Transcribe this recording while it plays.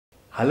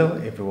Hello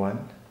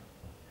everyone,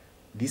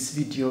 this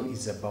video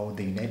is about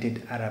the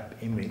United Arab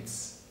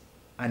Emirates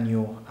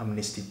annual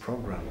amnesty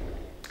program,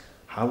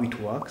 how it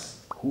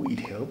works, who it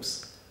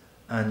helps,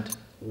 and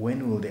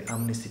when will the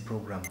amnesty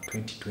program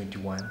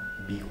 2021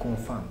 be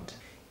confirmed.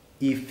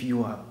 If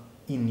you are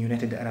in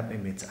United Arab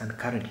Emirates and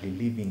currently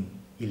living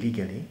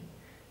illegally,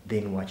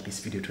 then watch this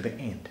video to the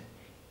end.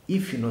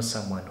 If you know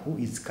someone who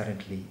is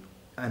currently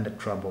under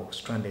trouble,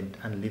 stranded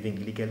and living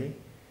illegally,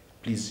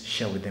 please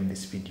share with them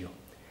this video.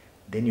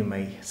 Then you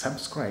may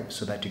subscribe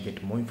so that you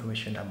get more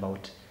information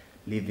about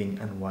living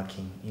and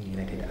working in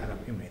United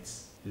Arab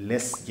Emirates.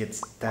 Let's get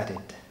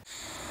started.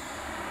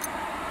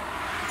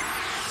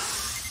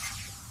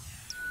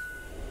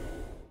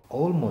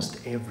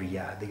 Almost every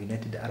year, the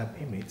United Arab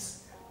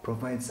Emirates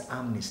provides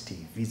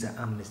amnesty, visa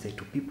amnesty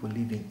to people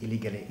living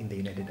illegally in the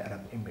United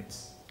Arab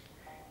Emirates.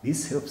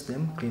 This helps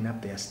them clean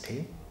up their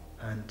stay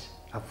and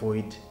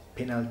avoid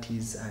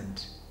penalties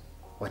and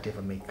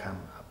whatever may come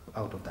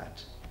out of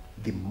that.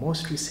 The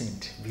most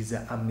recent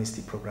visa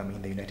amnesty program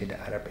in the United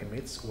Arab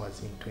Emirates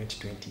was in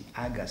 2020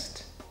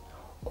 August.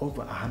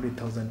 Over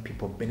 100,000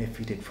 people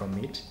benefited from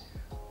it.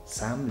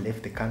 Some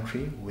left the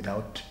country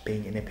without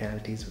paying any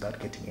penalties, without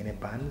getting any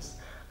bans,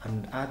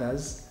 and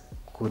others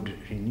could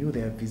renew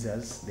their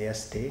visas, their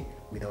stay,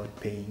 without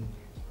paying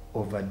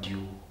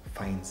overdue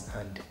fines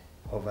and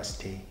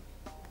overstay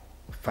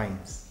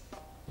fines.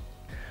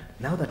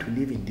 Now that we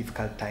live in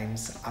difficult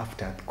times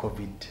after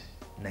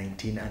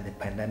COVID-19 and the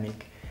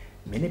pandemic,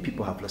 many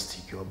people have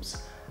lost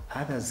jobs.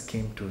 Others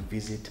came to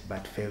visit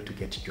but failed to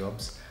get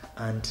jobs,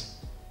 and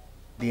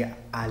they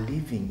are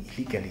living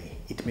illegally.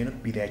 It may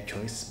not be their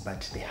choice,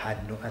 but they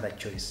had no other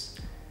choice.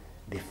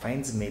 The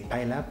fines may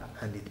pile up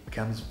and it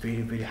becomes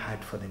very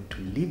hard for them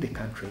to leave the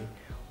country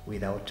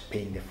without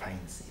paying the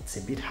fines. It's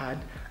a bit hard,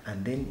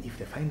 and then if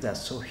the fines are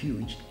so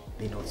huge,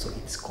 then also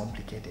it's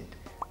complicated.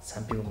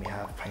 Some people may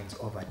have fines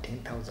over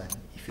 10,000.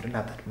 If you don't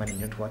have that money,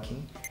 you're not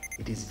working,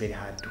 it is very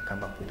hard to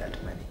come up with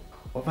that money.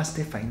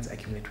 Overstay fines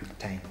accumulate with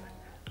time,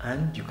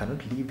 and you cannot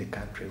leave the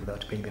country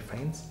without paying the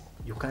fines.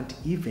 You can't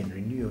even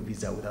renew your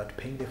visa without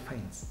paying the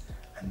fines.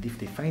 And if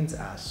the fines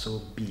are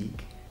so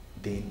big,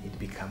 then it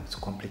becomes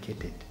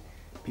complicated.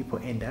 People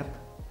end up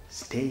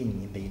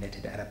staying in the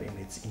United Arab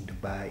Emirates, in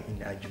Dubai, in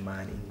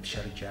Ajman, in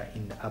Sharjah,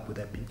 in Abu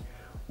Dhabi,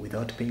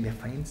 without paying the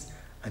fines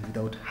and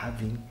without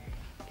having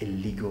a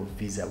legal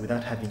visa,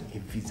 without having a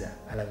visa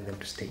allowing them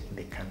to stay in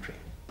the country.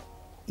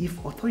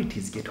 If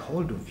authorities get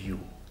hold of you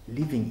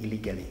living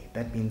illegally,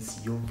 that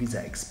means your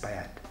visa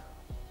expired,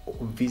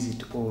 or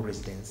visit or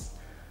residence,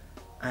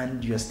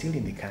 and you are still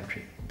in the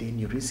country, then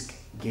you risk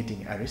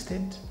getting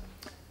arrested,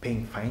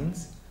 paying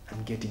fines,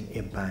 and getting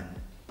a ban.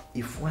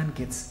 If one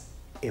gets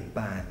a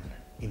ban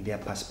in their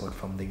passport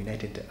from the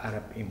United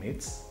Arab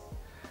Emirates,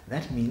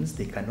 that means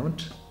they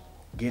cannot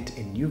get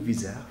a new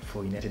visa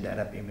for United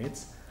Arab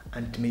Emirates,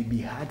 and it may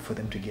be hard for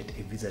them to get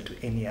a visa to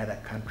any other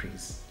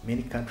countries.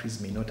 Many countries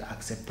may not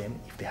accept them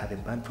if they have a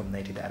ban from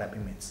United Arab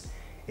Emirates,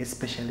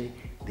 especially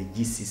the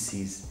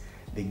GCCs,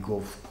 the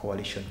Gulf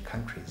Coalition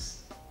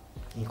countries,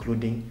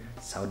 including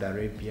Saudi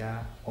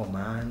Arabia,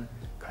 Oman,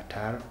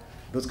 Qatar,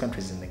 those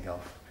countries in the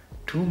Gulf.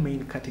 Two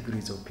main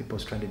categories of people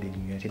stranded in the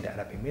United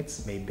Arab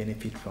Emirates may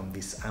benefit from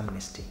this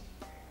amnesty.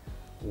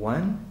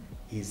 One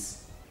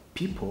is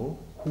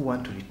people who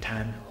want to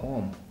return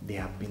home. They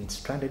have been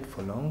stranded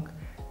for long,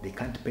 they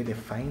can't pay the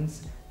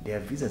fines, their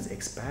visas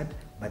expired,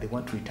 but they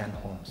want to return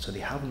home. So they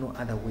have no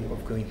other way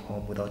of going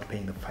home without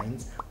paying the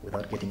fines,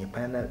 without getting a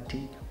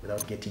penalty,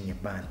 without getting a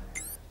ban.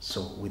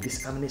 So with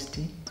this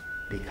amnesty,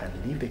 they can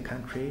leave the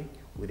country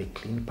with a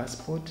clean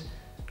passport,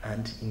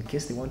 and in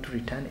case they want to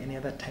return any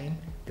other time,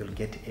 they'll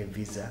get a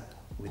visa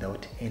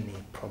without any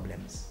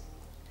problems.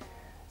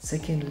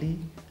 Secondly,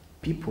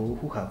 people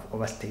who have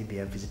overstayed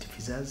their visit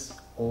visas,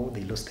 or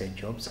they lost their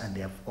jobs and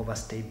they have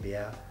overstayed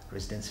their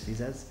residence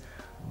visas,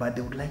 but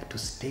they would like to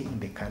stay in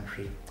the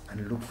country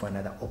and look for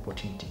another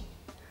opportunity.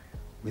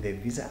 With a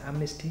visa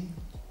amnesty,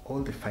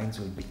 all the fines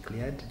will be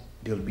cleared,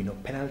 there will be no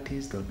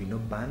penalties, there will be no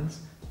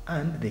bans,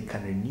 and they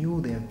can renew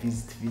their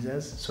visit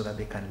visas so that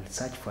they can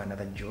search for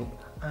another job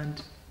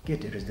and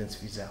get a residence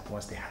visa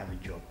once they have a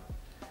job.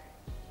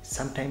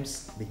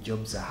 Sometimes the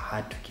jobs are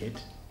hard to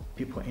get.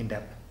 People end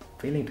up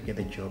failing to get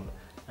a job,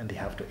 and they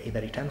have to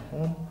either return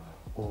home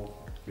or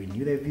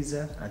renew their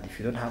visa, and if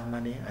you don't have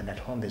money and at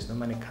home there's no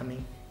money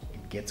coming,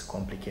 it gets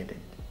complicated.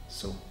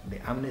 So the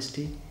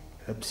amnesty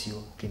helps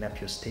you clean up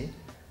your stay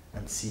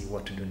and see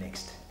what to do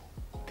next.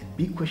 The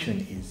big question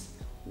is,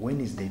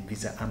 when is the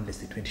Visa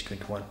Amnesty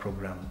 2021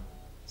 program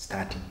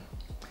starting?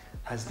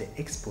 As the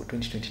Expo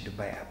 2020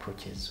 Dubai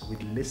approaches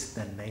with less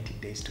than 90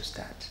 days to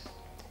start,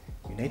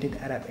 United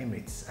Arab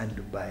Emirates and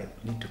Dubai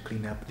need to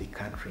clean up the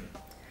country.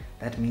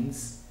 That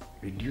means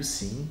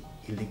reducing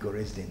illegal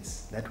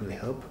residents. That will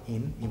help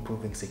in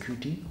improving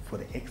security for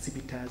the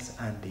exhibitors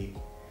and the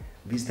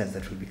visitors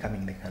that will be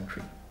coming in the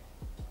country.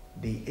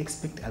 They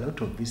expect a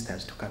lot of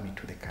visitors to come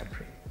into the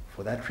country.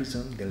 For that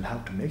reason, they'll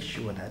have to make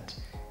sure that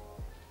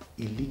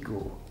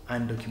illegal,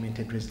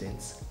 undocumented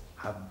residents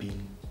have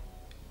been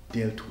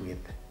dealt with.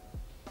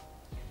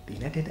 the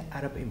United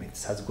Arab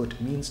Emirates has got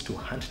means to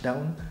hunt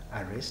down,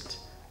 arrest,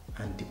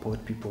 and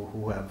deport people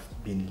who have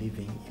been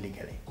living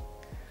illegally.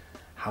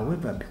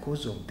 However,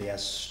 because of their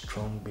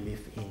strong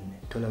belief in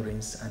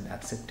tolerance and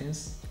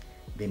acceptance,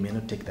 they may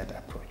not take that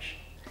approach.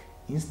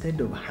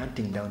 Instead of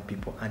hunting down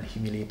people and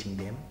humiliating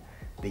them,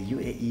 the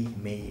UAE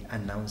may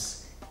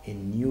announce a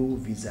new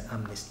visa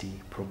amnesty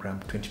program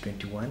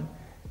 2021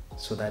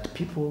 so that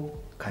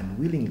people can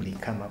willingly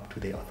come up to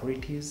the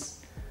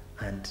authorities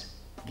and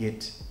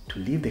get to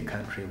leave the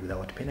country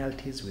without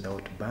penalties,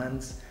 without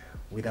bans,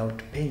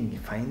 without paying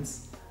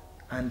fines,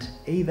 and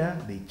either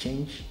they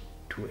change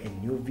to a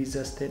new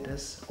visa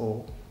status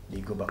or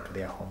they go back to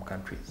their home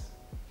countries.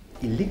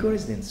 Illegal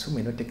residents who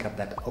may not take up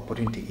that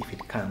opportunity if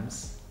it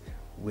comes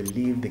will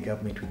leave the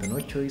government with no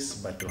choice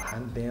but to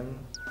hunt them,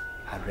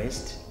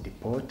 arrest,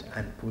 deport,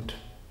 and put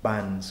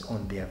bans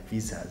on their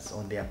visas,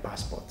 on their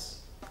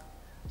passports.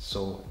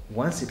 So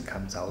once it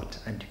comes out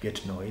and you get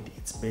to know it,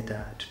 it's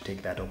better to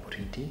take that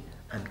opportunity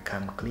and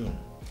come clean.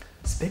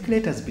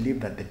 Speculators believe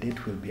that the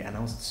date will be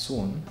announced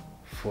soon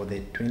for the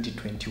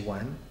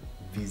 2021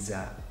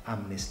 visa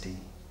amnesty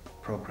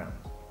program,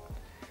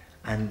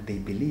 and they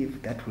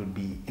believe that will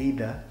be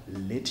either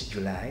late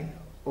July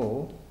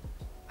or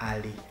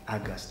early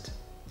August,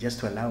 just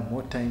to allow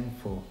more time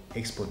for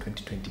Expo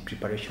 2020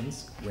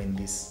 preparations. When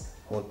this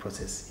whole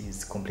process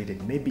is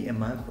completed, maybe a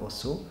month or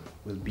so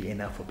will be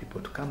enough for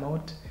people to come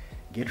out,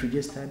 get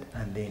registered,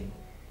 and then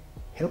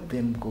help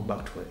them go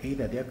back to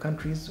either their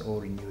countries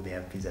or renew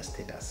their visa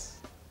status.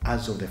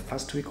 As of the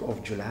first week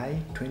of July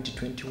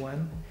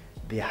 2021,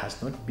 there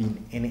has not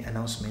been any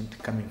announcement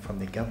coming from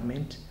the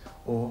government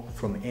or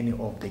from any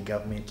of the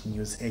government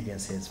news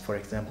agencies. For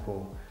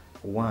example,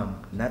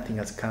 WAM, nothing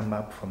has come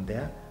up from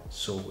there,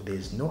 so there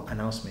is no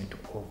announcement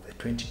of the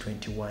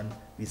 2021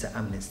 visa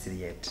amnesty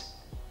yet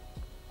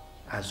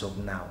as of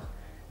now.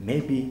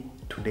 Maybe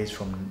 2 days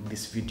from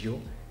this video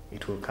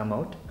it will come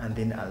out, and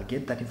then I'll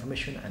get that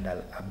information and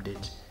I'll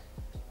update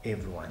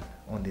everyone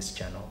on this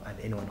channel and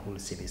anyone who will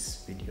see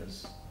these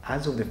videos.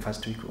 As of the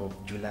first week of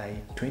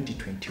July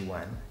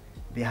 2021,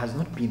 there has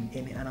not been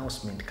any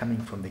announcement coming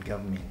from the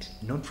government,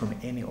 not from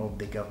any of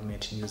the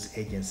government news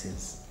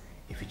agencies.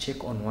 If you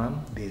check on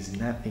WAM, there is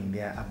nothing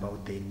there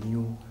about the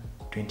new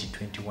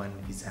 2021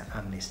 visa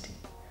amnesty.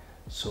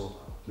 So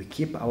we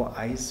keep our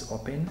eyes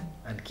open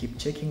and keep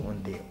checking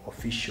on the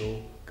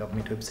official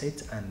government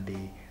websites and the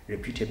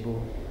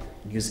reputable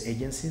news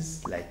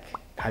agencies like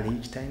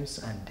Khaleej Times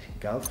and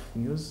Gulf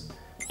News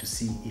to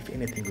see if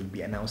anything will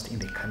be announced in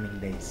the coming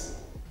days.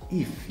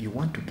 If you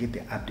want to get the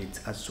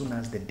updates as soon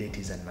as the date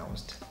is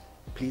announced,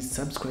 please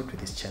subscribe to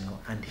this channel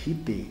and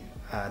hit the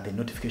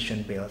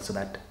notification bell so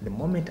that the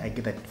moment I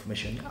get that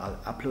information, I'll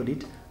upload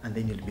it and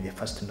then you'll be the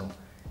first to know.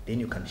 Then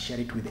you can share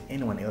it with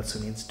anyone else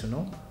who needs to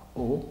know,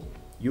 or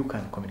you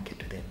can communicate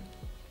to them.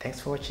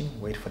 Thanks for watching.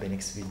 Wait for the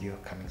next video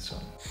coming soon.